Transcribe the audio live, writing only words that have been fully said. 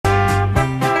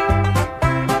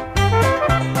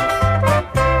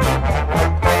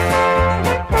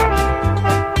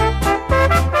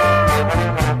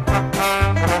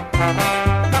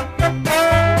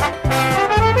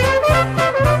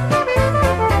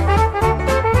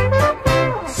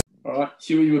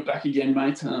Stewie, we're back again,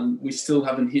 mate. We still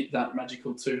haven't hit that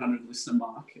magical 200 listener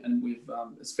mark, and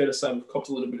it's fair to say we've copped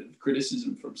a little bit of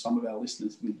criticism from some of our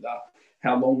listeners with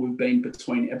how long we've been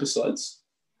between episodes.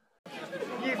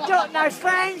 You've got no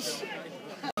friends.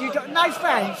 You've got no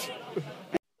friends.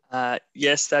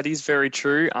 Yes, that is very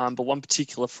true. But one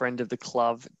particular friend of the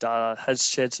club has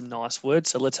shared some nice words,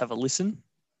 so let's have a listen.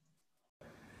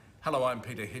 Hello, I'm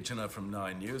Peter Hitchener from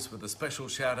 9 News with a special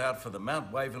shout out for the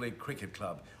Mount Waverley Cricket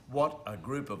Club. What a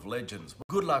group of legends.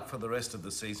 Good luck for the rest of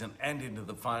the season and into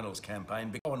the finals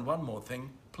campaign. Oh, and one more thing,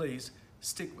 please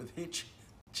stick with Hitch.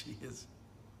 Cheers.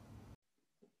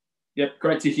 Yep,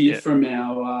 great to hear from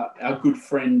our good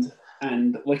friend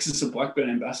and Lexus of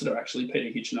Blackburn ambassador, actually, Peter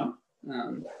Hitchener,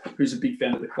 who's a big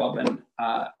fan of the club and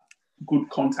good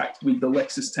contact with the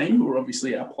Lexus team, who are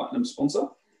obviously our platinum sponsor.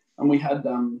 And we had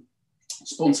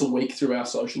sponsor week through our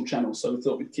social channels, so we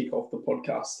thought we'd kick off the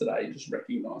podcast today just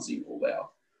recognising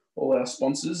all our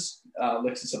sponsors: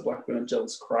 Lexus of Blackburn,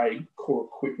 Jellis Craig, Core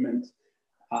Equipment,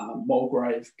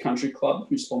 Mulgrave Country Club,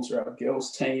 who sponsor our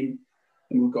girls team,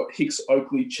 and we've got Hicks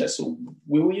Oakley Chessel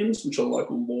Williams, which are a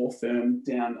local law firm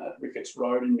down at Ricketts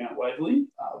Road in Mount Waverley.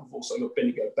 We've also got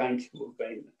Bendigo Bank, who have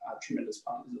been tremendous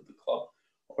partners of the club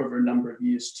over a number of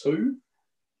years too.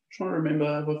 Trying to remember,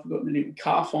 have I forgotten any?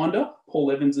 Car Finder, Paul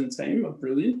Evans and team are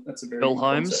brilliant. That's a very Pearl good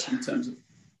Homes concept in terms of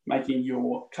making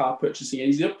your car purchasing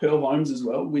easier. Pearl Homes as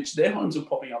well, which their homes are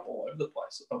popping up all over the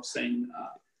place. I've seen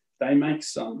they make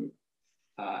some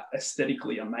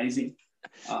aesthetically amazing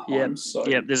homes. So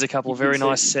there's a couple of very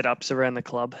nice setups around the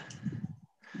club.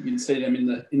 You can see them in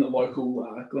the local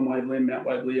Glen Waverley and Mount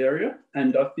Waverley area,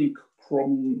 and I think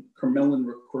Crommelin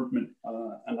Recruitment,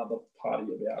 another party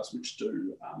of ours, which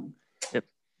do.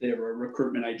 They're a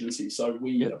recruitment agency, so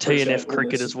we TNF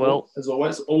Cricket as well. As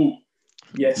always. Oh,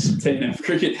 yes, TNF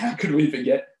Cricket. How could we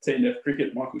forget TNF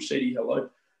Cricket? Michael Sheedy, hello.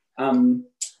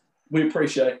 We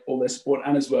appreciate all their support,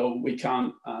 and as well, we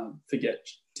can't forget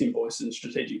Tim Boyce and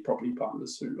Strategic Property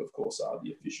Partners, who, of course, are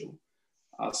the official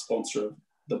sponsor of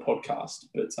the podcast.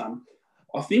 But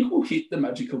I think we'll hit the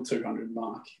magical 200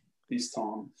 mark this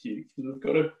time, Hugh,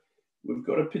 because we've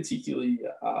got a particularly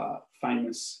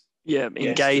famous. Yeah,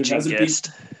 engaging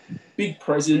guest. Big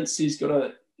presence. I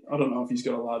don't know if he's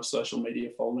got a large social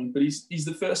media following, but he's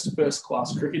the first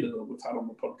class cricketer that we've had on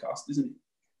the podcast, isn't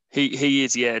he? He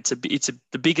is, yeah. It's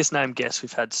the biggest name guest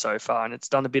we've had so far, and it's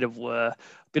done a bit of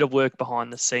work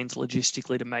behind the scenes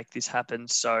logistically to make this happen.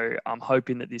 So I'm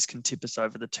hoping that this can tip us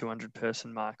over the 200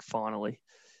 person mark finally.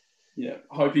 Yeah,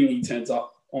 hoping he turns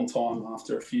up on time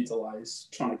after a few delays.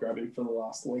 Trying to grab him for the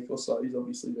last week or so. He's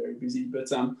obviously very busy,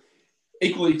 but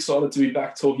equally excited to be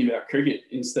back talking about cricket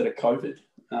instead of COVID.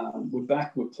 We're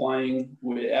back, we're playing,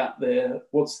 we're out there.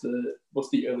 What's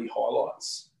the early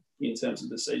highlights in terms of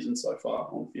the season so far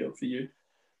on field for you?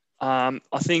 I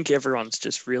think everyone's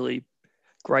just really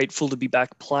grateful to be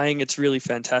back playing. It's really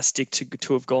fantastic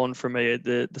to have gone from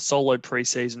the solo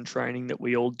preseason training that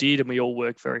we all did and we all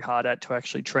worked very hard at to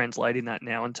actually translating that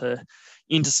now into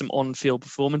some on-field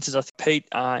performances. I think, Pete,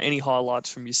 any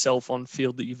highlights from yourself on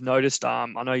field that you've noticed? I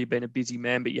know you've been a busy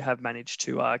man, but you have managed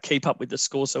to keep up with the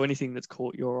score. So anything that's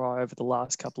caught your eye over the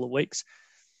last couple of weeks?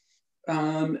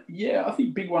 I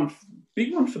think big one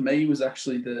for me was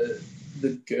actually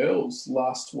the girls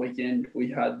last weekend.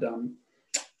 We had,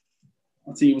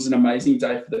 I think it was an amazing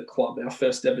day for the club. Our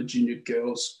first ever junior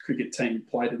girls cricket team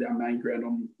played at our main ground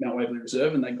on Mount Waverley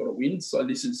Reserve, and they got a win. So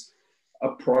this is a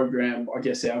program, I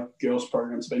guess our girls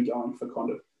program's been going for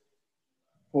kind of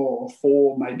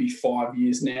 4, maybe 5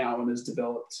 years now, and has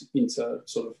developed into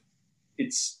sort of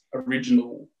its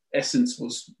original essence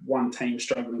was one team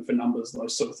struggling for numbers,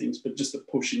 those sort of things, but just the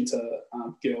push into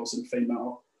girls and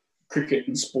female cricket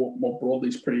and sport more broadly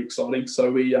is pretty exciting.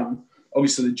 So we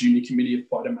obviously the junior committee have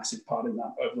played a massive part in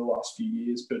that over the last few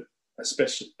years, but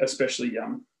especially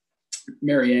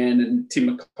Marianne and Tim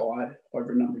Mackay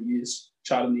over a number of years,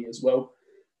 Chardonnay as well.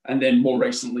 And then more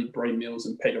recently, Bree Mills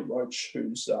and Peter Roach,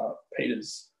 who's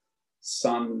Peter's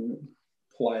son,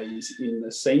 plays in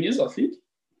the seniors, I think.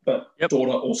 But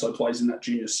daughter also plays in that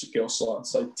junior girls side.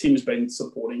 So Tim's been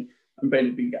supporting and been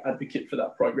a big advocate for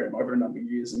that program over a number of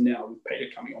years. And now with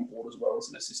Peter coming on board as well as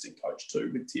an assistant coach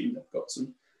too with Tim, they've got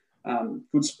some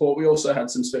good support. We also had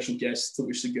some special guests to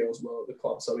wish the girls well at the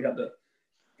club. So we had the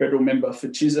federal member for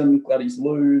Chisholm, Gladys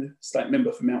Lude, state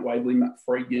member for Mount Waverley, Matt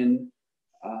Freegan,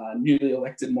 newly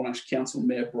elected Monash Council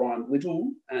Mayor Brian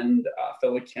Little, and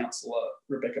fellow councillor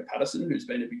Rebecca Patterson, who's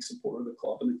been a big supporter of the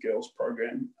club and the girls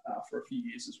program for a few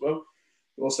years as well.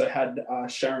 We also had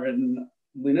Sharon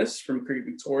Linus from Cricket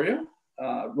Victoria,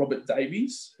 Robert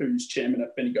Davies, who's chairman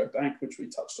at Bendigo Bank, which we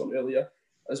touched on earlier,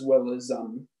 as well as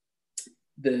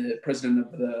the president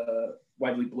of the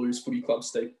Waverley Blues Footy Club,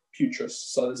 Steve Putris.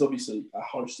 So there's obviously a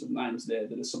host of names there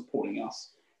that are supporting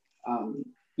us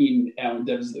in our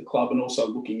endeavours at the club, and also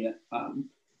looking at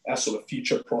our sort of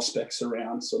future prospects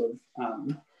around sort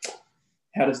of,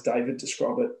 how does David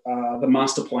describe it, the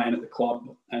master plan at the club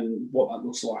and what that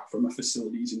looks like from a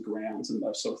facilities and grounds and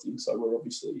those sort of things. So we're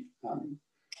obviously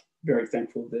very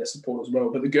thankful of their support as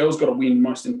well. But the girls got to win,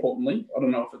 most importantly. I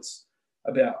don't know if it's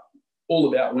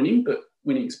all about winning, but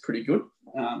winning's pretty good.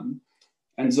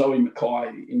 And Zoe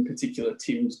Mackay, in particular,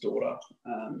 Tim's daughter,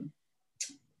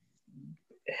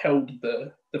 held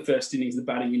the first innings, the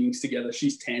batting innings together.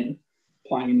 She's 10,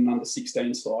 playing in an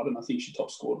under-16 side, and I think she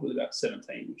top scored with about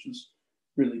 17, which was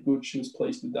really good. She was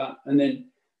pleased with that. And then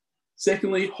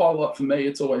secondly, highlight for me,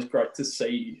 it's always great to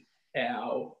see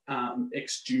our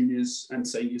ex-juniors and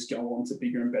seniors go on to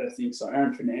bigger and better things. So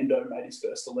Aaron Fernando made his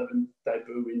first 11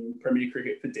 debut in Premier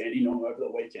Cricket for Dandenong over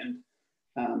the weekend,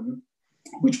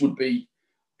 which would be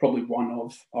probably one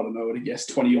of, I don't know, I'd guess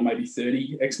 20 or maybe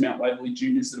 30 ex-Mount Waverley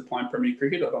juniors that are playing Premier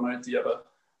Cricket. I don't know, do you have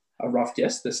a rough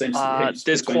guess? There seems to be heaps.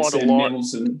 There's between quite Sam a lot.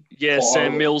 Mills and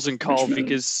Sam Mills and Kyle Richmond.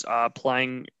 Vickers are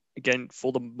playing again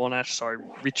for the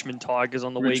Richmond Tigers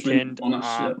on the Richmond, weekend.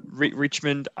 Monash,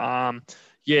 Richmond.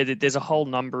 There's a whole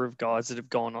number of guys that have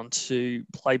gone on to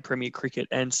play Premier Cricket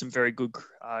and some very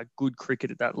good cricket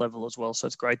at that level as well. So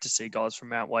it's great to see guys from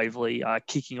Mount Waverley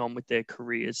kicking on with their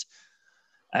careers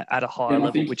at a higher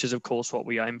level, which is, of course, what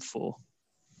we aim for.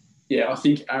 Yeah, I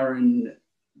think Aaron,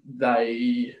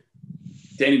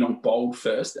 Dandenong bowled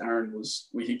first. Aaron was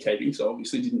wicket-keeping, so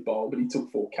obviously didn't bowl, but he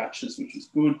took 4 catches, which was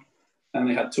good. And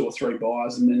they had 2 or 3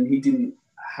 byes, and then he didn't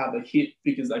have a hit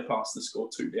because they passed the score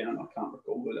 2 down. I can't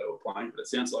recall who they were playing, but it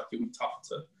sounds like it'll be tough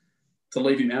to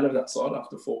leave him out of that side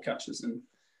after 4 catches and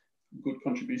good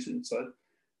contribution. So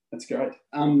that's great.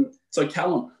 So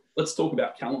Callum, let's talk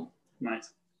about Callum, mate.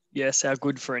 Yes, our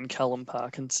good friend Callum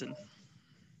Parkinson.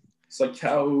 So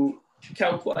Cal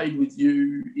played with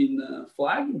you in the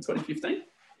flag in 2015?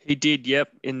 He did, yep.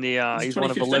 In the he's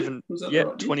one of 11. Yep,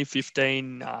 right,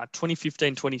 2015,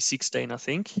 2016, I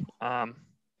think.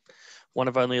 One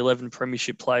of only 11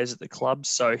 premiership players at the club,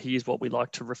 so he is what we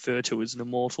like to refer to as an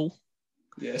immortal.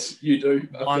 Yes, you do.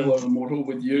 A fellow immortal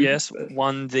with you. Yes,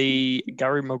 won the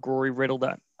Gary McGrory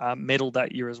medal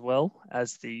that year as well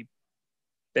as the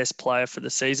best player for the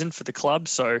season for the club.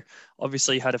 So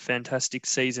obviously had a fantastic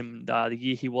season the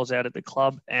year he was out at the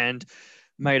club, and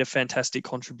made a fantastic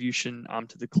contribution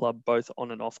to the club both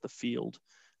on and off the field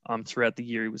throughout the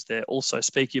year he was there. Also,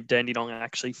 speaking of Dandenong,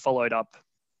 actually followed up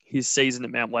his season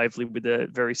at Mount Waverley with a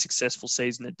very successful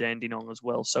season at Dandenong as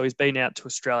well. So he's been out to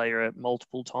Australia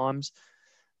multiple times,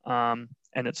 and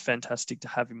it's fantastic to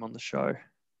have him on the show.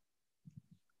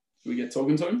 Should we get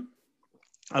talking to him?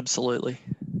 Absolutely.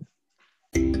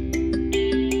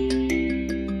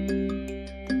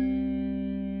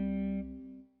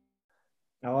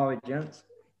 How are we, gents?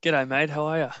 G'day, mate. How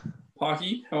are you?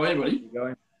 Parky, how are you, buddy?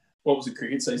 Going? What was the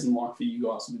cricket season like for you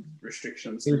guys with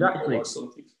restrictions? It was actually, all those sort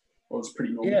of things? Or it was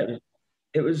pretty normal? Yeah,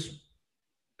 it was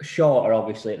shorter,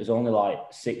 obviously. It was only like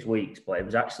 6 weeks, but it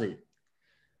was actually,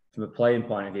 from a playing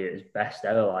point of view, it was best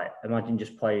ever. Like, imagine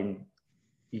just playing,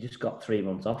 you just got 3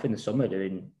 months off in the summer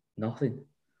doing nothing.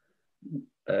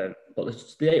 But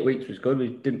the 8 weeks was good. We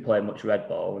didn't play much red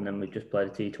ball, and then we just played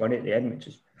a T20 at the end, which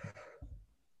is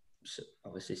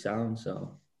obviously sound.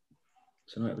 So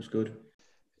no, it was good.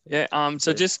 Yeah.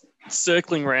 So just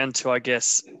circling around to, I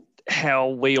guess, how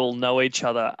we all know each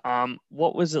other.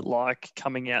 What was it like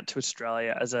coming out to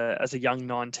Australia as a young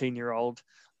 19-year-old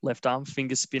left arm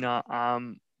finger spinner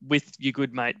with your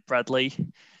good mate Bradley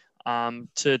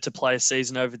to play a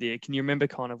season over there? Can you remember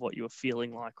kind of what you were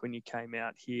feeling like when you came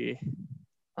out here?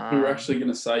 We were actually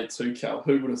going to say too, Cal,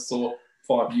 who would have thought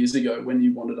 5 years ago when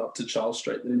you wandered up to Charles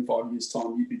Street that in 5 years'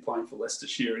 time you'd be playing for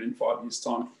Leicestershire, and in 5 years'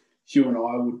 time Hugh and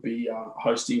I would be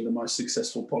hosting the most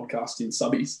successful podcast in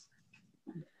Subbies.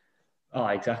 Oh,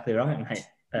 exactly right,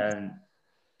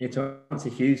 mate. To answer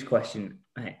Hugh's question,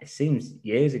 mate, it seems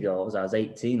years ago, I was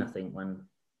 18, I think, when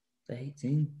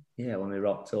 18? Yeah, when we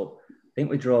rocked up. I think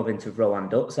we drove into Rowan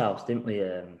Dutt's house, didn't we?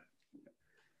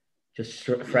 Just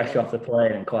fresh off the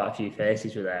plane, and quite a few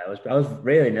faces were there. I was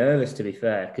really nervous, to be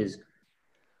fair, because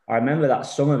I remember that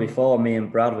summer before, me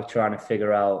and Brad were trying to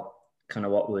figure out kind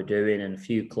of what we were doing, and a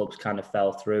few clubs kind of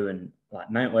fell through, and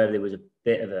like Mount Waverley was a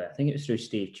bit of I think it was through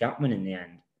Steve Chapman in the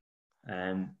end,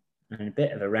 and a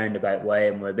bit of a roundabout way,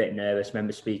 and we're a bit nervous. I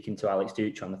remember speaking to Alex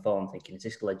Dutra on the phone thinking, is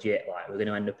this legit? Like, we're going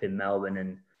to end up in Melbourne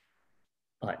and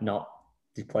like not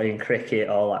playing cricket,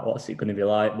 or like what's it going to be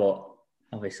like? But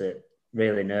obviously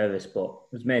really nervous,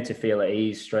 but was made to feel at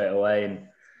ease straight away, and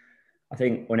I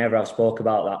think whenever I've spoke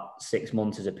about that 6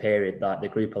 months as a period, like the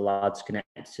group of lads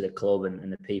connected to the club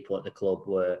and the people at the club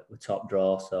were top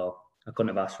draw. So I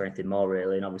couldn't have asked for anything more,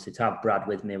 really. And obviously to have Brad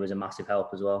with me was a massive help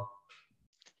as well.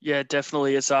 Yeah,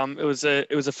 definitely. It was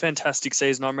a fantastic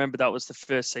season. I remember that was the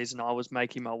first season I was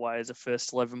making my way as a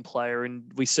first 11 player,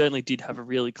 and we certainly did have a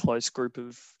really close group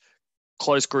of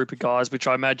guys, which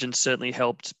I imagine certainly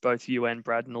helped both you and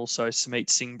Brad, and also Sameet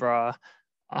Singh Brar,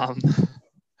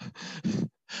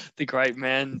 the great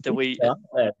man that we.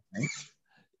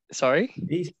 Sorry,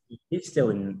 he's still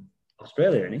in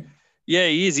Australia, isn't he? Yeah,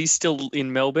 he is. He's still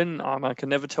in Melbourne. I can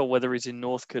never tell whether he's in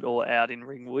Northcote or out in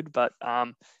Ringwood, but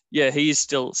yeah, he is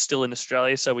still in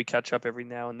Australia. So we catch up every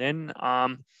now and then.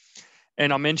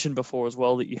 And I mentioned before as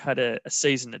well that you had a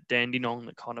season at Dandenong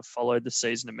that kind of followed the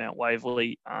season at Mount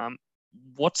Waverley.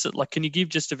 What's it like? Can you give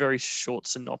just a very short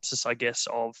synopsis, I guess,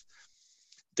 of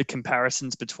the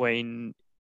comparisons between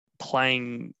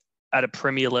playing at a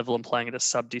premier level and playing at a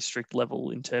sub-district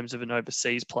level in terms of an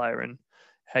overseas player, and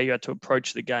how you had to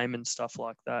approach the game and stuff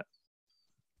like that?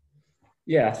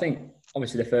 Yeah, I think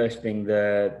obviously the first thing,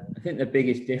 I think the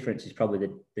biggest difference is probably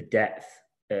the depth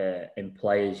in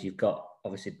players. You've got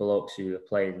obviously blokes who are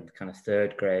playing kind of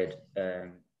third grade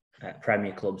at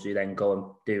Premier clubs who then go and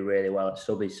do really well at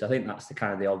subbies. So I think that's the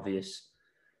kind of the obvious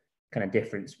kind of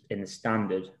difference in the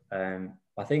standard.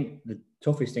 I think the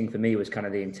toughest thing for me was kind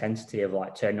of the intensity of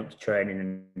like turning up to training,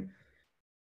 and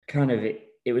kind of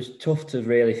it was tough to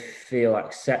really feel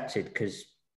accepted because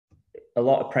a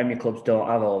lot of Premier clubs don't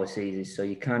have overseas, so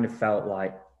you kind of felt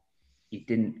like you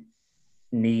didn't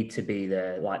need to be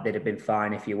there. Like they'd have been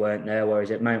fine if you weren't there.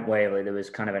 Whereas at Mount Waverley, there was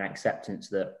kind of an acceptance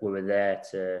that we were there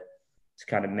to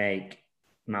kind of make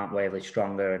Mount Waverley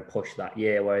stronger and push that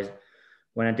year. Whereas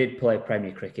when I did play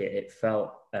Premier cricket, it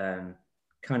felt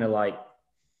kind of like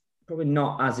probably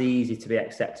not as easy to be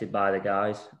accepted by the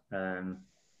guys.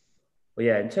 But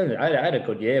yeah, in terms of, I had a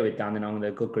good year with Dandenong.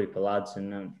 They're a good group of lads,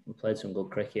 and we played some good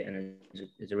cricket, and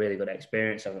it's a really good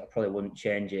experience. I probably wouldn't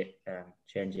change it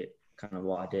kind of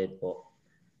what I did, but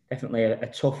definitely a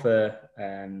tougher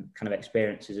kind of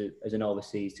experience as an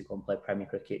overseas to go and play Premier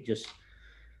cricket. Just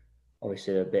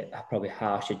obviously a bit probably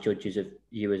harsher judges of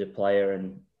you as a player,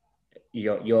 and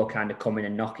you're kind of coming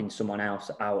and knocking someone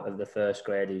else out of the first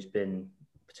grade who's been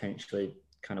potentially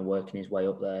kind of working his way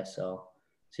up there. So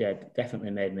yeah, it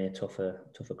definitely made me a tougher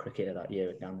cricketer that year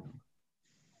at Dandenong.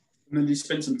 And then you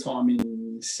spent some time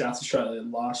in South Australia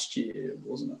last year,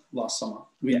 wasn't it? Last summer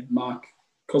with Mark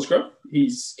Cosgrove.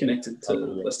 He's connected to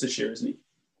Leicestershire, isn't he?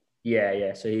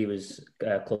 Yeah. So he was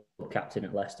club captain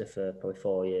at Leicester for probably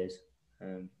 4 years.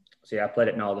 So yeah, I played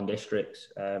at Northern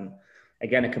Districts.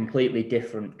 Again, a completely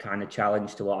different kind of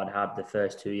challenge to what I'd had the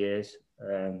first 2 years.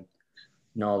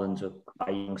 Northerns were quite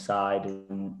a young side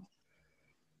and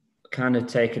kind of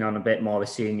taking on a bit more of a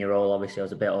senior role. Obviously, I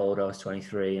was a bit older. I was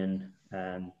 23, and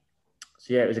so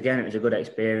yeah, it was a good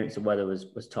experience. The weather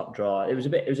was top draw. It was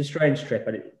a strange trip,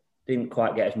 and it didn't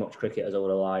quite get as much cricket as I would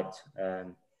have liked.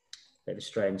 Bit of a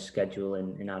strange schedule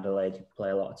in Adelaide. You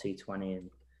play a lot of T20, and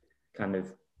kind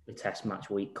of the Test match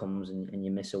week comes and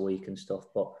you miss a week and stuff.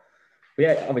 But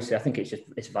yeah, obviously, I think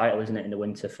it's vital, isn't it, in the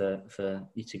winter for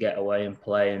you to get away and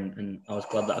play. And I was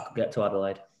glad that I could get to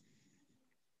Adelaide.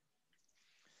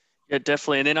 Yeah,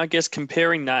 definitely. And then I guess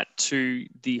comparing that to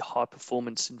the high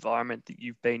performance environment that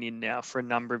you've been in now for a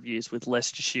number of years with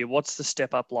Leicestershire, what's the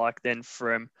step up like then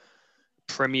from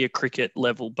Premier cricket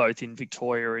level, both in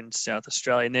Victoria and South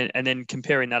Australia? And then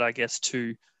comparing that, I guess,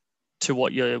 to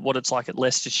what it's like at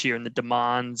Leicestershire and the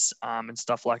demands and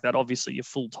stuff like that. Obviously, you're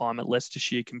full time at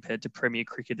Leicestershire compared to Premier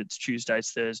cricket. It's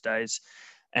Tuesdays, Thursdays,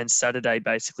 and Saturday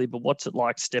basically. But what's it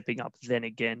like stepping up then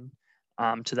again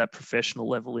to that professional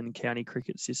level in the county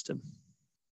cricket system?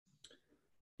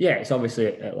 Yeah, it's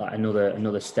obviously like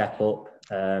another step up.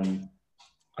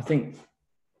 I think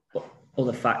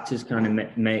other factors kind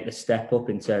of make the step up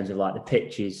in terms of like the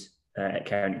pitches at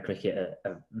county cricket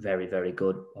are very, very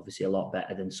good. Obviously, a lot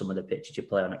better than some of the pitches you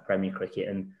play on at Premier cricket,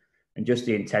 and just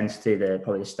the intensity,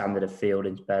 probably the standard of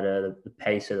fielding is better, the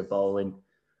pace of the bowling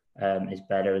is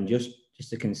better, and just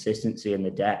the consistency and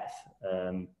the depth.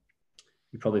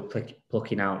 You're probably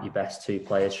plucking out your best 2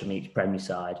 players from each Premier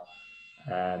side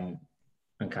and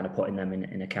kind of putting them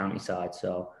in a county side.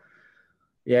 So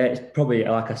yeah, it's probably,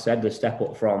 like I said, the step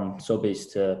up from subbies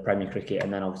to Premier cricket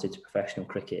and then obviously to professional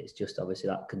cricket. It's just obviously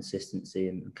that consistency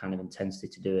and kind of intensity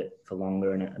to do it for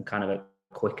longer and kind of at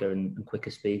quicker and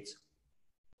quicker speeds.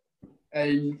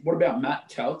 And what about Matt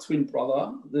Cal, twin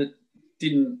brother, that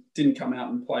didn't come out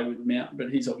and play with Mount, but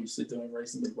he's obviously doing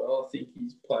reasonably well. I think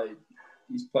he's played.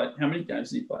 How many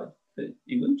games has he played for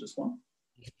England? Just one.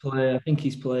 I think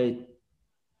he's played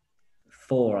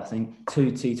 4, I think.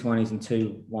 2 T20s and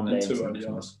 2 one-day and 2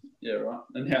 internationals. ODIs. Yeah, right.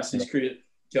 And how's his cricket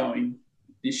going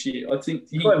this year? I think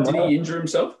did well. he injure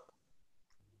himself?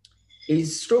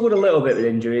 He's struggled a little bit with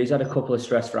injury. He's had a couple of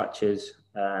stress fractures,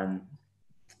 and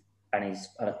he's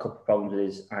had a couple of problems with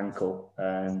his ankle.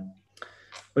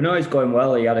 But no, he's going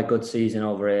well. He had a good season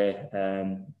over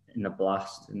here in the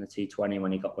Blast in the T20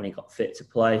 when he got fit to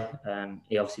play.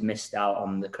 He obviously missed out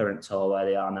on the current tour where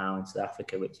they are now in South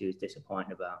Africa, which he was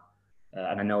disappointed about.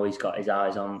 And I know he's got his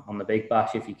eyes on the Big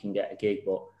Bash if he can get a gig,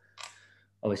 but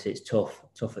obviously it's tough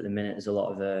at the minute. There's a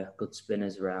lot of good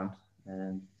spinners around.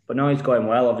 But no, he's going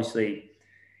well. Obviously,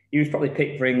 he was probably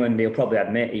picked for England. He'll probably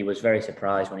admit he was very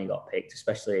surprised when he got picked,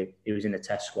 especially he was in the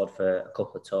Test squad for a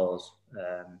couple of tours,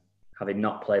 having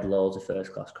not played loads of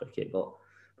first-class cricket. But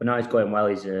now he's going well.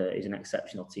 He's an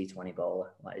exceptional T20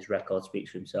 bowler. Like, his record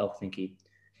speaks for himself. I think he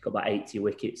got about 80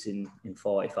 wickets in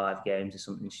 45 games or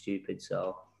something stupid.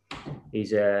 So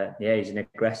he's an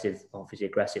aggressive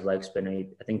leg spinner.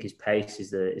 I think his pace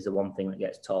is the one thing that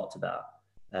gets talked about.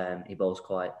 He bowls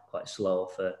quite slow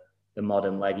for the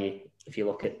modern leggy. If you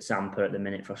look at Zampa at the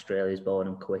minute for Australia, he's bowling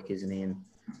him quick, isn't he? And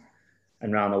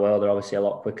around the world, they're obviously a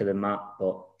lot quicker than that.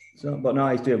 But no,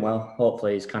 he's doing well.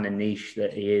 Hopefully, his kind of niche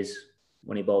that he is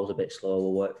when he bowls a bit slower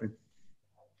will work for him.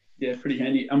 Yeah, pretty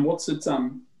handy. And what's it? I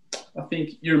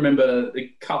think you remember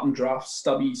the cut and draft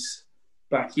stubbies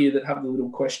back here that have the little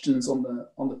questions on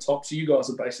the top. So you guys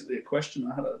are basically a question.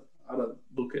 I had a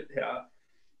look at how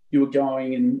you were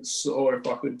going and saw if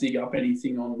I could dig up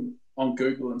anything on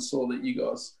Google and saw that you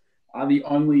guys are the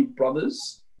only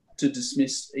brothers to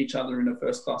dismiss each other in a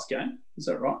first-class game. Is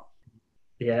that right?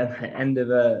 Yeah, end of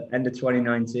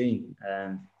 2019.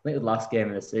 I think the last game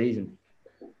of the season.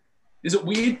 Is it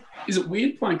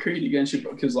weird playing cricket against you?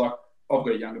 Because like I've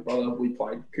got a younger brother. We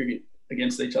played cricket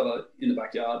against each other in the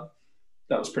backyard.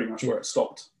 That was pretty much where it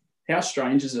stopped. How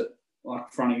strange is it,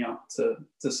 like fronting up to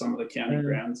some of the county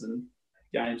grounds and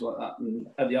games like that, and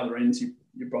at the other ends,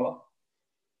 your brother?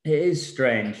 It is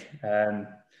strange.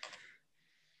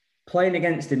 Playing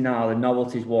against him now, the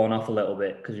novelty's worn off a little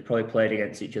bit because we probably played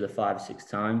against each other 5 or 6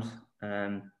 times.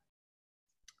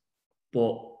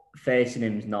 But facing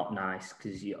him is not nice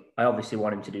because I obviously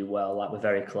want him to do well. Like, we're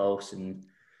very close and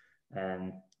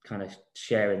kind of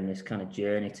sharing this kind of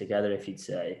journey together, if you'd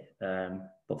say.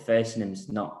 But facing him's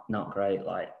not great.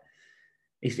 Like,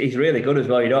 he's really good as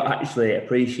well. You don't actually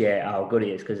appreciate how good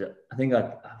he is because I think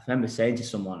I remember saying to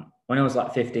someone, when I was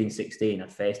like 15, 16,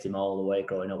 I'd faced him all the way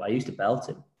growing up. I used to belt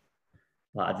him.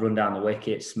 Like, I'd run down the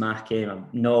wicket, smack him. I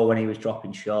know when he was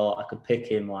dropping short. I could pick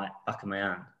him like back of my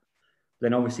hand.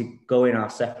 Then obviously going our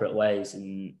separate ways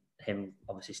and him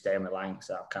obviously staying with Lancs,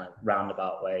 that kind of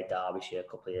roundabout way, Derbyshire, a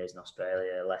couple of years in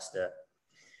Australia, Leicester.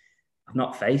 I've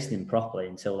not faced him properly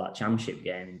until that championship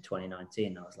game in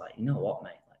 2019. I was like, you know what,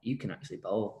 mate? Like, you can actually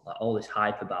bowl. Like, all this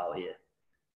hype about you,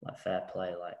 like, fair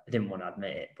play. Like, I didn't want to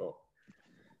admit it, but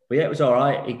yeah, it was all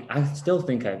right. I still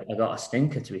think I got a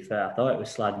stinker, to be fair. I thought it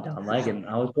was sliding down leg and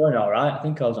I was going all right. I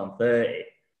think I was on 30.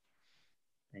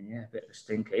 And yeah, a bit of a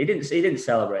stinker. He didn't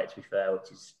celebrate, to be fair, which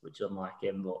is unlike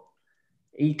him, but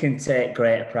he can take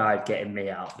greater pride getting me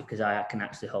out because I can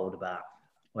actually hold a bat.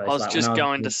 I was just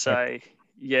going to say,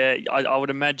 yeah, I would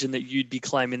imagine that you'd be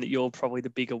claiming that you're probably the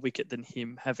bigger wicket than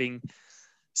him, having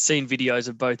seen videos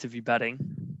of both of you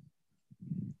batting.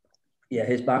 Yeah,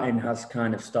 his batting has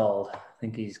kind of stalled. I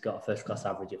think he's got a first-class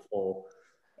average of 4.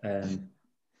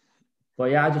 But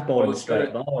yeah, I just bowled him a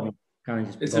straight ball and he kind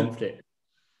of just bumped it.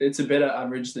 It's a better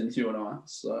average than you and I,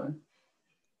 so.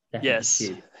 Definitely.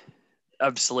 Yes,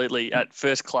 absolutely. At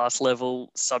first-class level,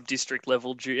 sub-district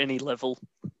level, any level.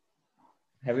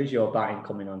 How is your batting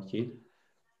coming on, Q?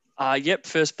 Yep,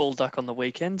 first ball duck on the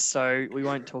weekend, so we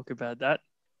won't talk about that.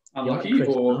 Unlucky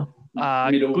or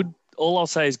middle? Good. All I'll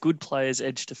say is good players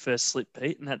edge to first slip,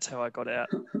 Pete, and that's how I got out.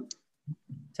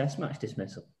 Test match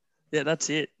dismissal. Yeah, that's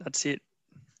it.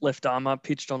 Left arm up,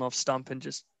 pitched on off stump and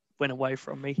just went away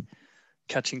from me.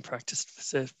 Catching practice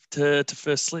to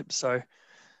first slip. So,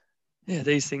 yeah,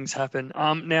 these things happen.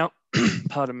 Now,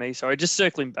 pardon me, sorry, just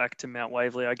circling back to Mount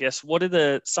Waverley, I guess, what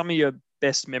are some of your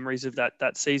best memories of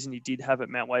that season you did have at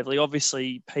Mount Waverley?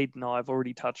 Obviously, Pete and I have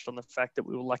already touched on the fact that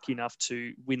we were lucky enough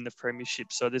to win the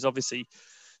premiership. So there's obviously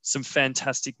some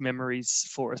fantastic memories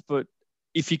for us. But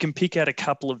if you can pick out a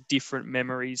couple of different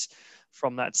memories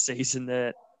from that season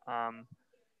that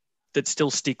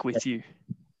still stick with you.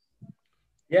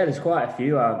 Yeah, there's quite a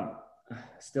few. I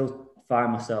still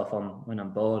find myself on when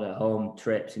I'm bored at home,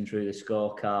 traipsing through the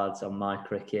scorecards on My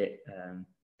Cricket.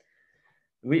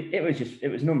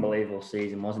 It was an unbelievable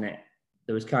season, wasn't it?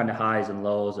 There was kind of highs and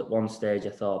lows. At one stage, I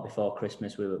thought before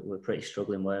Christmas we were pretty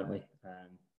struggling, weren't we?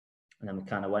 and then we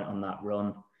kind of went on that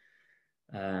run.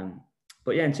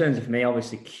 But yeah, in terms of me,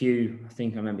 obviously Q, I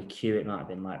think I remember Q, it might have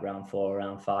been like round 4 or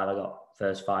round 5. I got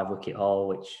first 5-wicket haul,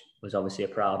 which was obviously a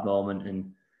proud moment.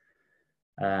 And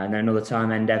then another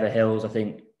time, Endeavour Hills, I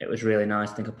think it was really nice.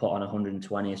 I think I put on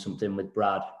 120 or something with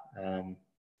Brad,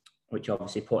 which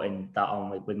obviously putting that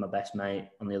on with my best mate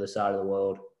on the other side of the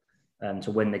world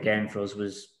to win the game for us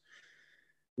was,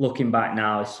 looking back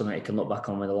now, is something you can look back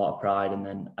on with a lot of pride. And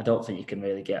then I don't think you can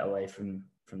really get away from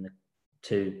the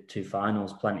two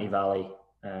finals, Plenty Valley,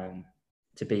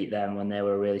 to beat them when they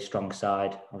were a really strong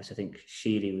side. Obviously, I think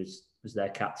Sheedy was their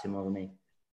captain, wasn't he?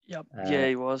 Yep. Yeah,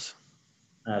 he was.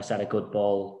 Just had a good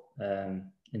ball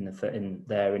in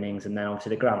their innings, and then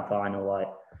obviously the grand final, like,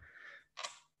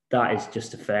 that is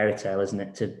just a fairy tale, isn't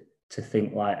it? To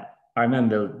think, like, I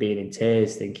remember being in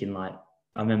tears, thinking, like,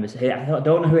 I don't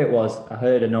know who it was. I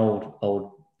heard an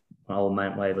old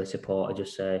Mount Waverley supporter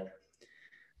just say,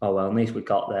 "Oh well, at least we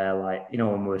got there." Like, you know,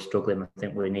 when we were struggling, I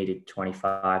think we needed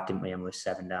 25, didn't we? And we were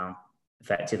 7 down,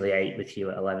 effectively 8 with you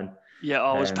at 11. Yeah,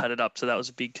 I was padded up, so that was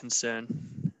a big concern.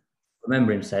 I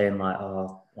remember him saying, like,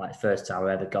 "Oh, like, first time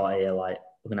we ever got here, like,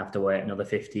 we're gonna have to wait another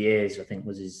 50 years." I think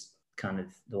was his kind of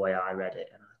the way I read it,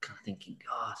 and I kind of thinking,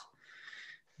 God,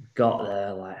 we got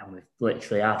there, like, and we've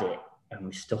literally had it, and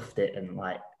we stuffed it, and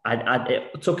like,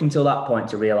 it took until that point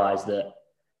to realise that,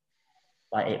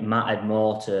 like, it mattered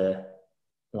more to,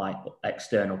 like,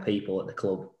 external people at the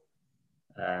club,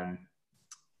 and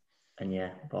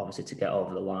yeah, but obviously to get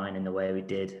over the line in the way we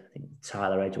did, I think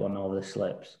Tyler Edge won over the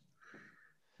slips.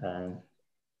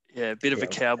 Yeah, a bit of a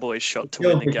Cowboys shot to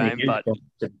win the game,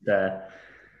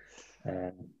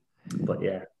 but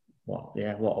yeah,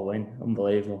 what a win,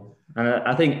 unbelievable. And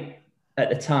I think at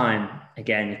the time,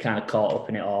 again, you kind of caught up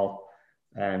in it all,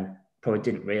 probably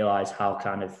didn't realise how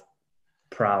kind of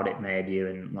proud it made you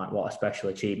and, like, what a special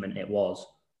achievement it was.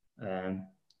 And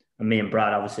me and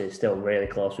Brad, obviously, are still really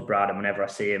close with Brad, and whenever I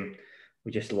see him,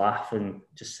 we just laugh and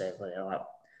just say, well, like,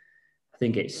 I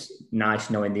think it's nice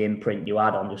knowing the imprint you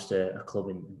had on just a club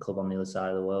on the other side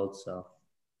of the world. So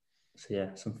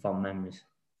yeah, some fond memories.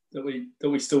 That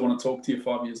we still want to talk to you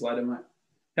 5 years later, mate.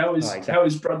 How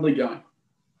is Bradley going?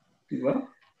 Well,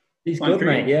 he's good,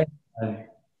 mate.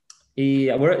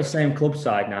 Yeah, we're at the same club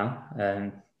side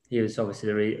now. He was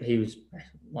obviously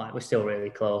we're still really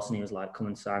close, and he was like, "Come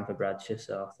and sign for Bradshaw."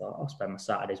 So I thought I'll spend my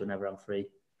Saturdays whenever I'm free.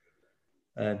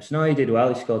 So no, he did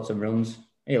well. He scored some runs.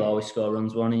 He'll always score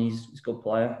runs. He's a good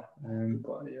player.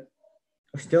 Yeah.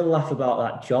 I still laugh about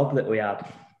that job that we had. Do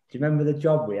you remember the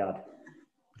job we had?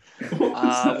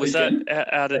 Was that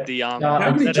out at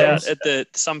the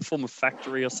some form of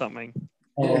factory or something?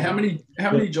 Yeah, how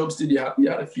many jobs did you have? You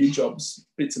had a few jobs,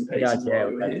 bits and pieces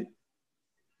while you were here.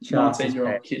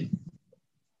 19-year-old kid.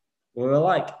 We were,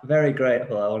 like, very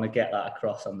grateful. I want to get that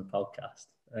across on the podcast.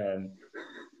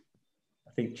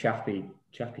 I think Chappie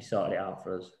sorted it out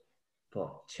for us,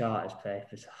 but charters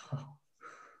papers.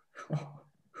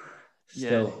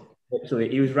 Still, literally,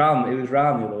 he was round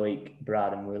the other week,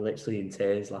 Brad, and we were literally in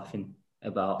tears laughing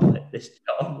about, like, this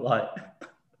job, like,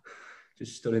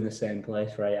 just stood in the same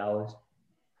place for 8 hours.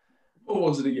 What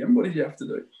was it again? What did you have to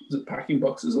do? Was it packing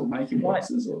boxes or making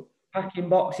boxes? Or packing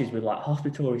boxes with, like,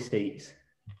 hospital receipts.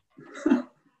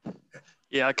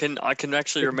 Yeah, I can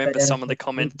actually remember some of the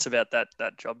comments about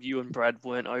that job. You and Brad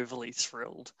weren't overly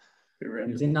thrilled. He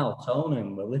was in Altona,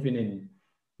 and we're living in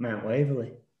Mount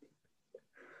Waverley.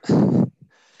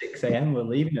 6 a.m. We're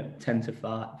leaving at 10 to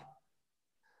 5.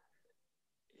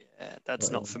 Yeah,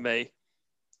 that's not for me.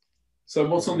 So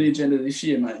what's on the agenda this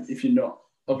year, mate? If you're not,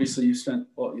 obviously you spent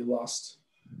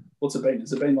what's it been?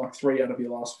 Has it been like 3 out of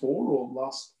your last 4 or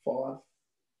last 5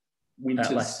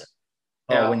 winters?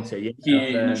 Winter, yeah.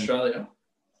 Here in Australia.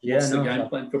 What's the game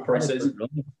plan for pre-season?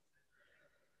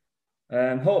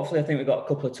 Hopefully, I think we've got a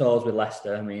couple of tours with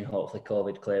Leicester. I mean, hopefully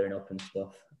COVID clearing up and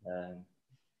stuff.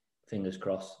 Fingers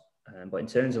crossed. But in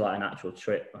terms of, like, an actual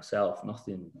trip myself,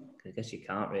 nothing. I guess you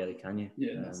can't really, can you?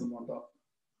 Yeah, that's the one.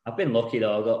 I've been lucky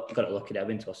though. I got it lucky. I've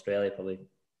been to Australia probably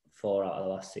 4 out of the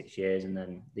last 6 years, and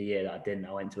then the year that I didn't,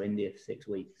 I went to India for 6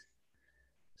 weeks.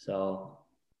 So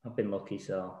I've been lucky.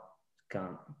 So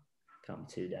can't be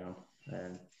too down.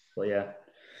 But yeah,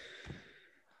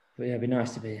 it'd be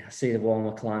nice to see the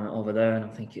warmer climate over there, and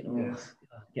I'm thinking,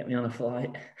 get me on a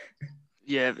flight.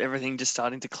 Yeah, everything just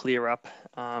starting to clear up.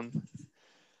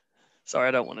 Sorry,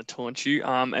 I don't want to taunt you.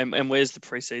 And where's the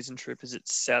pre-season trip? Is it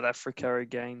South Africa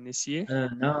again this year?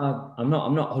 No, I'm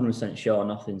not 100% sure.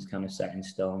 Nothing's kind of set in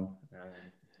stone.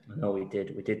 I know we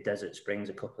did Desert Springs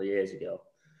a couple of years ago,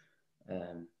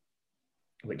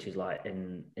 which is like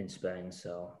in Spain.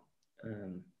 So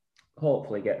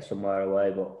hopefully get somewhere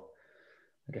away. But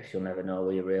I guess you'll never know,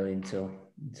 will you, really, until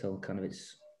kind of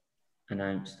it's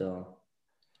announced.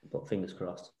 But fingers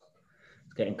crossed.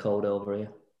 It's getting cold over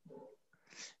here.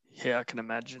 Yeah, I can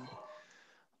imagine.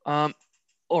 All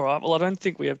right. Well, I don't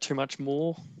think we have too much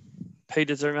more. Pete,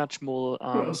 is there much more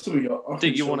What else do we got?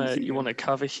 that you want to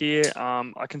cover here?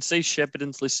 I can see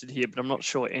Shepparton's listed here, but I'm not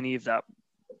sure any of that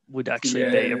would actually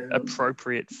be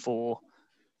appropriate for.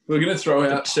 We're going to throw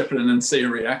out Shepparton and see a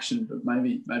reaction, but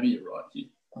maybe you're right here.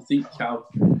 I think, Cal,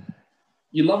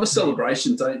 you love a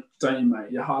celebration, don't you,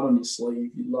 mate? Your heart on your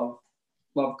sleeve. You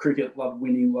love cricket, love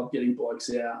winning, love getting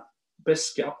blokes out.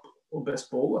 Best scalp or best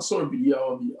ball. I saw a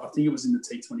video of you. I think it was in the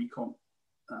T20 comp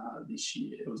this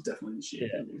year. It was definitely this year.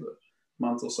 Yeah. It was a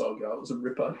month or so ago. It was a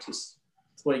ripper, just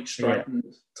 2 weeks straight and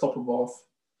top of off.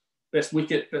 Best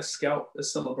wicket, best scalp,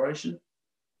 best celebration.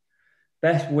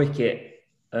 Best wicket.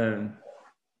 I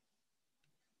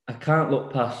can't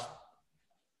look past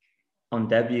on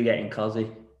debut getting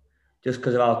Cozzy, just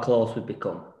because of how close we've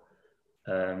become.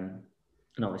 And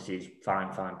obviously he's a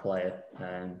fine player.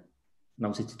 And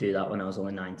obviously to do that when I was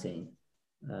only 19.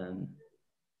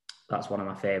 That's one of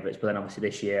my favourites. But then obviously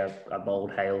this year I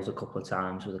bowled Hales a couple of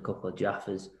times with a couple of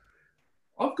Jaffers.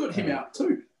 I've got him out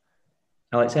too.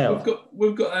 Alex Hales?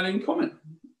 We've got that in common.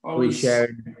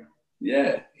 Sharing.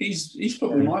 Yeah, he's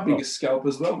probably my biggest scalp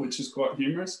as well, which is quite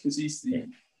humorous because he's a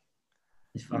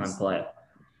fine player.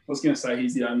 I was going to say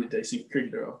he's the only decent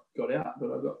cricketer I've got out,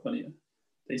 but I've got plenty of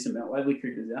decent Mount Waverley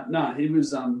cricketers out. No,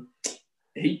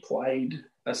 he played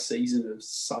a season of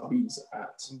subbies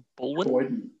at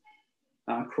Croydon.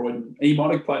 Croydon. He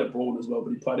might have played at Broad as well,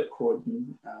 but he played at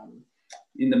Croydon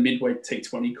in the midweek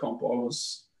T20 comp.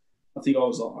 I think I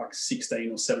was like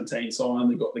 16 or 17, so I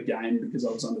only got the game because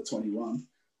I was under 21.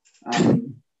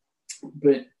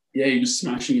 But yeah, he was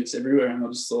smashing it everywhere, and I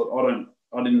just thought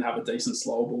I didn't have a decent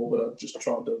slow ball, but I just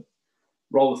tried to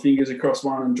roll the fingers across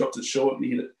one and dropped it short, and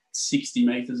he hit it 60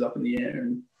 metres up in the air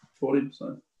and caught him.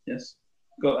 So yes,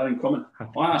 got that in common.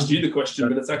 I asked you the question,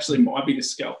 but it's actually my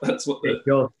biggest scalp. That's what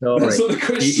the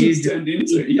question's turned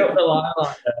into. Yeah.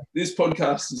 This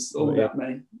podcast is all about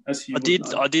me. As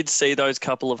I did see those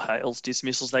couple of Hales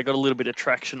dismissals. They got a little bit of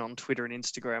traction on Twitter and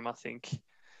Instagram, I think,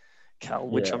 Cal,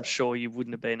 which I'm sure you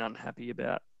wouldn't have been unhappy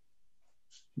about.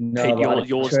 No, Pete,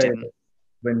 yours didn't.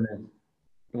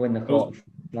 When the caught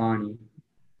line.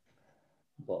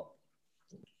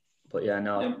 But yeah,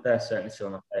 no, they're certainly some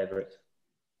of my favourites.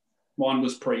 Mine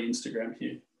was pre-Instagram,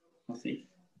 Hugh. I think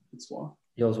that's why.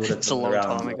 Yours would have. It's a long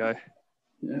time ago.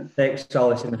 Yeah. Take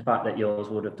solace in the fact that yours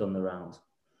would have done the rounds.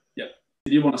 Yep.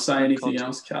 Did you want to say anything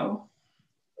else, Cal?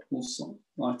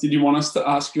 Did you want us to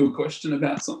ask you a question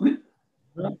about something?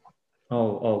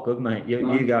 Oh, good, mate.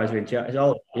 You guys are in chat. It's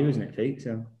all you, isn't it, Pete?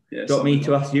 So, yeah, got me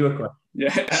to ask you a question.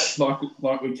 Yeah,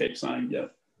 like we keep saying. Yeah,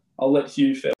 I'll let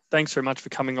Hugh. Thanks very much for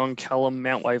coming on, Callum,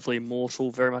 Mount Waverley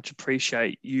Immortal. Very much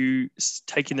appreciate you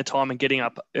taking the time and getting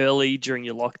up early during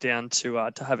your lockdown to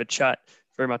have a chat.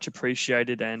 Very much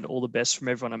appreciated, and all the best from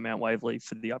everyone at Mount Waverley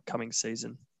for the upcoming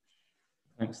season.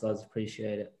 Thanks, lads.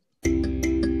 Appreciate it.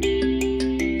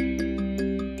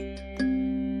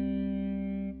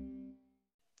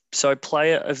 So,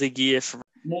 player of the year for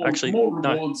more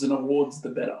rewards and awards,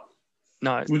 the better.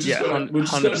 No,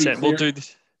 100%. We'll do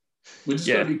this. We're just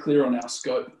got to be clear on our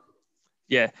scope.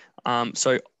 Yeah.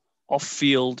 So off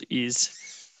field is.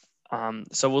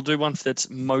 So we'll do one that's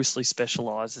mostly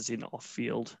specialises in off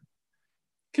field.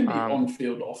 Can be on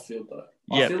field, off field though.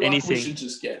 Yeah, I feel like anything. we should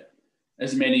just get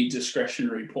as many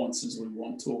discretionary points as we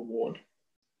want to award.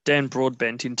 Dan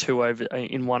Broadbent in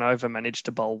 1 over managed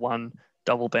to bowl 1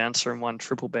 double bouncer and 1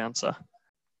 triple bouncer.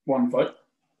 1 vote,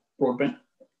 Broadbent.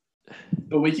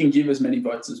 But we can give as many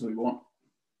votes as we want.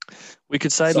 We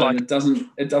could say it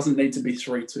doesn't need to be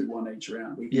 3, 2, 1 each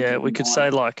round. We could say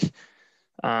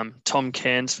Tom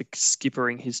Cairns for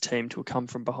skippering his team to a come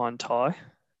from behind tie.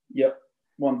 Yep,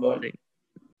 1 vote.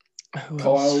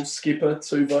 Kyle Skipper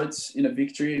 2 votes in a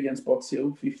victory against Box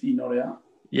Hill, 50 not out.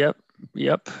 Yep.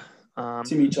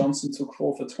 Timmy Johnson took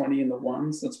 4 for 20 in the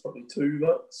ones. That's probably 2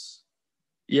 votes.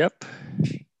 Yep.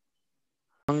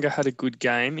 Unger had a good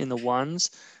game in the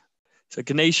ones. So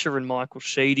Ganesha and Michael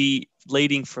Sheedy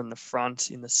leading from the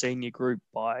front in the senior group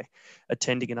by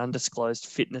attending an undisclosed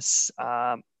fitness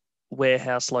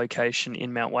warehouse location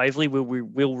in Mount Waverley. We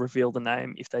will reveal the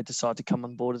name if they decide to come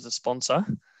on board as a sponsor.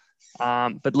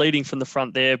 But leading from the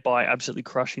front there by absolutely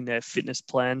crushing their fitness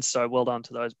plans. So well done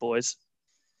to those boys.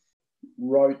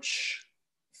 Roach,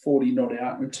 40 not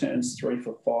out, returns 3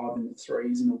 for 5 in the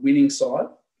threes in the winning side.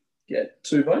 Get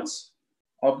 2 votes.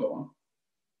 I've got 1.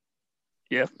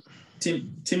 Yep.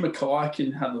 Tim Mackay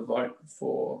can have a vote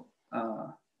for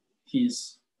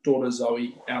his daughter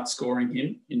Zoe outscoring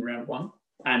him in round 1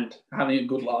 and having a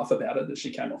good laugh about it that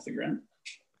she came off the ground.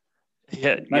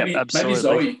 Yeah,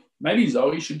 absolutely. Maybe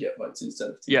Zoe should get votes instead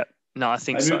of Tim. Yeah, no, I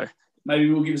think so.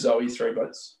 Maybe we'll give Zoe 3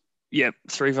 votes. Yep,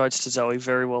 3 votes to Zoe.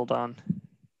 Very well done.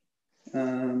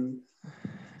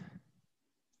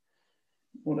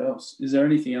 What else? Is there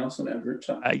anything else on our group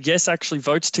chat? Yes, actually,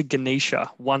 votes to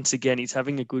Ganesha. Once again, he's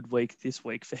having a good week this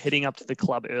week for heading up to the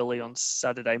club early on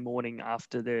Saturday morning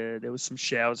after there was some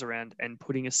showers around and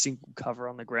putting a single cover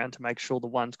on the ground to make sure the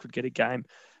ones could get a game.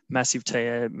 Massive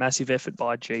effort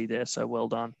by G there, so well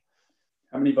done.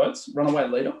 How many votes? Runaway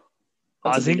leader?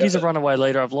 I think he's a runaway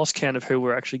leader. I've lost count of who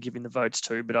we're actually giving the votes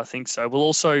to, but I think so. We'll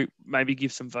also maybe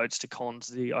give some votes to Cons,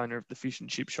 the owner of the fish and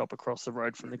chip shop across the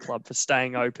road from the club, for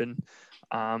staying open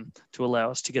to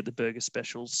allow us to get the burger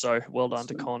specials. So well done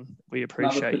to Con. We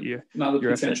appreciate you. Another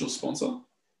potential sponsor.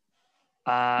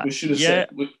 We should have said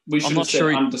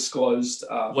undisclosed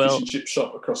fish and chip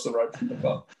shop across the road from the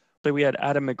club. So we had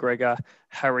Adam McGregor,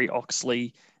 Harry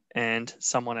Oxley, and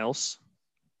someone else.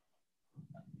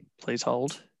 Please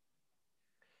hold.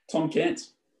 Tom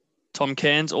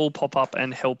Cairns all pop up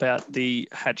and help out the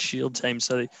Hatch Shield team.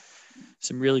 So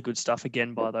some really good stuff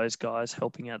again by those guys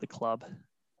helping out the club.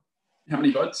 How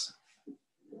many votes?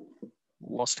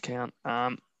 Lost count.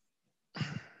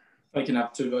 They can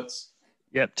have 2 votes.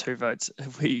 Yep, 2 votes.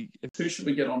 Who should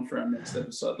we get on for our next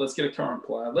episode? Let's get a current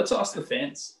player. Let's ask the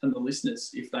fans and the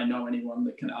listeners if they know anyone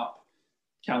that can up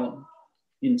Callum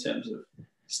in terms of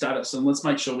status. And let's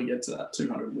make sure we get to that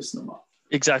 200 listener mark.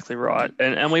 Exactly right.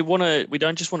 And we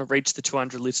don't just want to reach the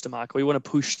 200 listener mark. We want to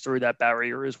push through that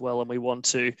barrier as well. And we want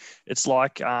to, it's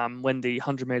like when the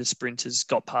 100-meter sprinters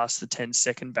got past the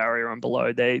 10-second barrier and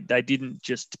below, they didn't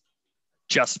just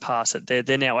pass it.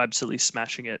 They're now absolutely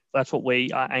smashing it. That's what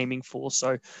we are aiming for.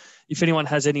 So if anyone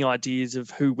has any ideas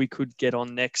of who we could get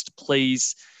on next,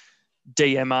 please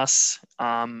DM us,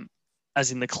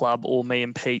 as in the club, or me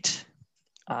and Pete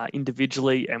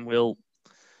individually, and we'll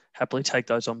happily take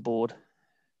those on board.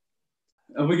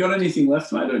 Have we got anything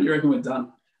left, mate, or do you reckon we're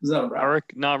done? Is that a wrap?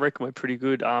 I reckon we're pretty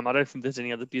good. I don't think there's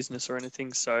any other business or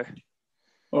anything. So,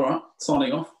 all right,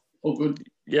 signing off. All good.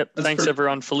 Yep. Thanks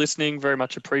everyone for listening. Very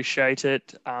much appreciate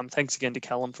it. Thanks again to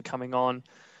Callum for coming on.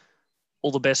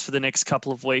 All the best for the next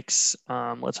couple of weeks.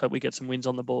 Let's hope we get some wins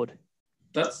on the board.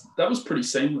 That was pretty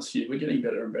seamless here. We're getting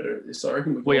better and better at this. I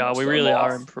reckon we really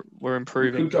are. We're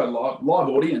improving. We could go live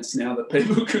audience now that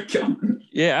people could come.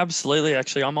 Yeah, absolutely.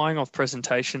 Actually, I'm eyeing off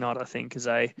presentation night, I think, as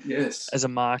a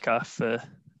marker for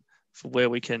where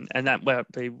we can, and that might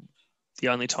be the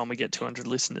only time we get 200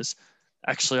 listeners.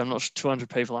 Actually, I'm not sure 200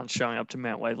 people aren't showing up to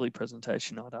Mount Waverley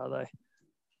presentation night, are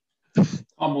they?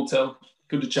 Time will tell.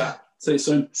 Good to chat. See you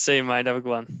soon. See you, mate. Have a good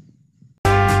one.